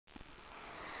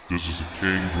This is a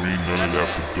King Green, none of that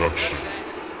production.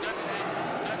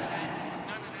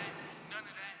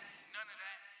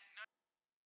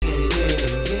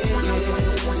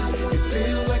 It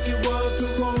feel like it was the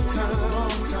wrong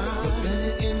time, but then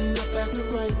it ended up at the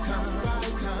right time.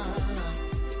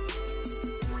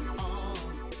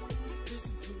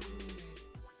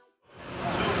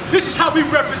 This is how we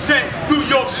represent New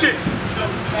York City.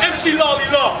 MC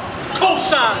Lolly Law,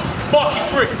 co-signs Markie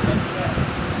 3.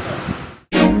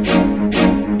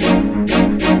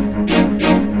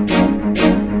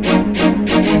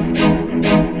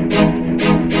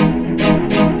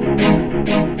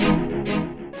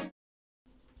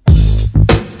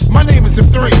 My name is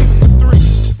M3.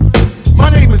 My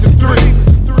name is M3.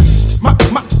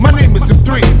 My name is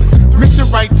M3.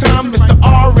 Mr. Right Time, Mr.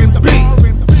 R&B.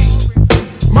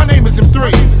 My name is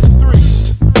M3.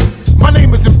 My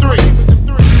name is M3.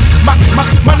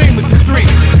 My name is M3.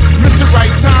 Mr.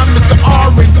 Right Time, Mr.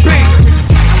 R&B.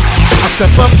 I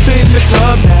step up in the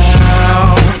club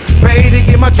now, ready to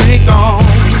get my drink on.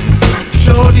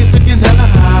 Shorty's looking hella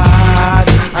hot,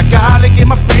 I gotta get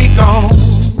my freak on.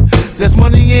 There's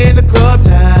money in the club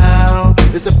now,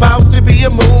 it's about to be a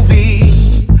movie.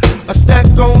 A stack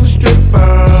on the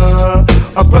stripper,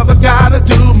 a brother gotta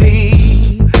do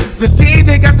me. The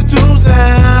DJ got the tools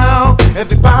now,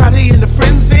 everybody in the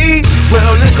frenzy.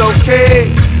 Well, it's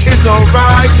okay, it's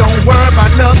alright, don't worry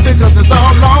about nothing, cause it's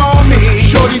all on me.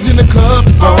 Shorties in the club,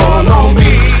 it's all on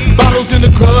me. Bottles in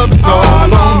the club, it's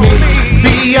all on me.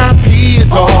 VIP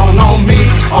is all on me,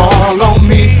 all on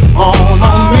me, all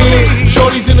on me.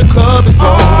 Shorties in the club, it's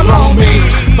all on me.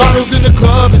 Bottles in the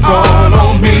club, it's all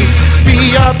on me.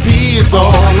 VIP is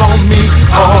all on me,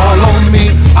 all on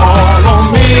me, all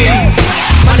on me.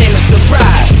 My name is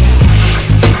Surprise.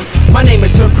 My name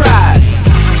is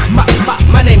Surprise.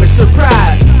 My name is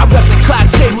Surprise. I rep the clock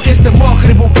table, it's the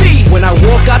marketable beast. When I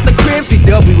walk out the crib,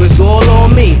 CW is all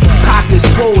on me. Pockets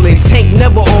swollen, tank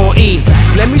never on E.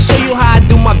 Let me show you how I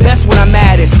do my best when I'm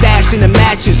at it. Stash in the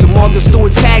matches, some Martha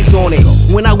Stewart tags on it.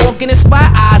 When I walk in the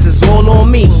spot, eyes is all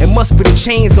on me. It must be the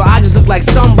chains or I just look like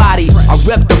somebody. I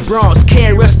rep the Bronx,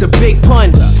 KRS the big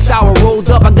pun. Sour rolled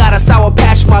up, I got a sour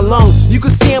patch my lung. You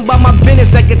can see him by my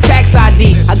business like a tax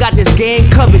ID. I got this game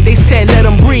covered, they said let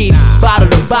him breathe. Bottle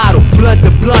to bottle, blood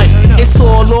to blood. It's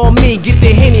all on me, get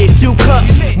the Henny, a few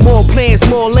cups. More plans,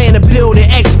 more land to build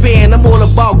and expand. I'm all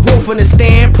about growth in the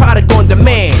stand, product on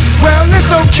demand. Well, it's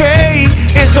okay,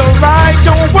 it's alright,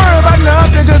 don't worry about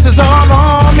nothing, cause it's all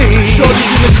on me.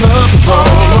 Shorties in the club, it's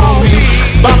all on me.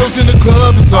 Bottles in the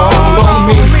club, it's all on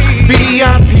me.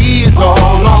 VIP is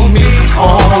all on me,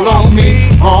 all on me,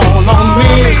 all on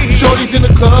me. Shorties in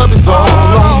the club, it's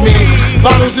all on me.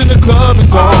 Bottles in the club,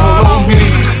 it's all on me.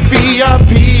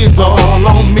 VIP is all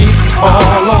on me,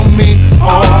 all on me,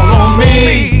 all on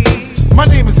me. My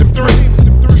name is M3.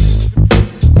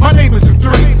 My name is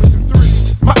M3.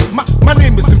 My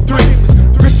name is M3.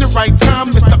 Mr. Right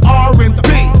Time, Mr. R&B.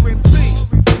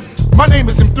 My name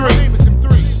is M3.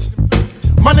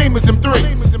 My name is M3.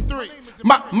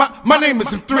 My name is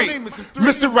M3.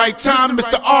 Mr. Right Time,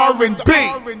 Mr. R&B.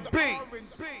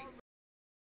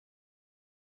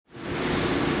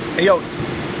 Hey yo,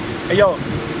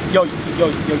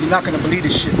 you're not gonna believe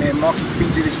this shit, man. Markie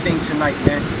 3 did his thing tonight,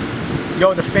 man.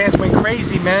 Yo, the fans went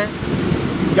crazy, man.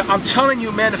 Yo, I'm telling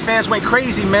you, man, the fans went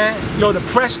crazy, man. Yo, the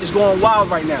press is going wild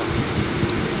right now.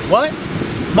 What?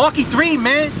 Markie 3,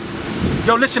 man.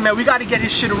 Yo, listen, man, we gotta get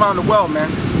his shit around the world, man.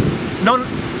 No,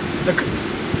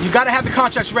 you gotta have the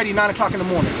contracts ready 9 o'clock in the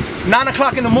morning. 9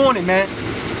 o'clock in the morning, man.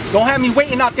 Don't have me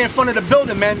waiting out there in front of the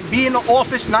building, man. Be in the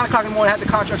office, 9 o'clock in the morning, have the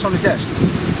contracts on the desk.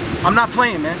 I'm not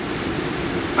playing, man.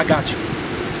 I got you.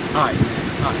 All right,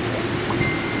 man. All right.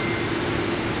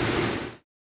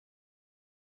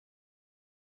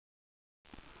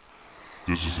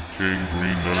 This is a King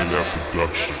Green, none of that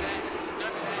production.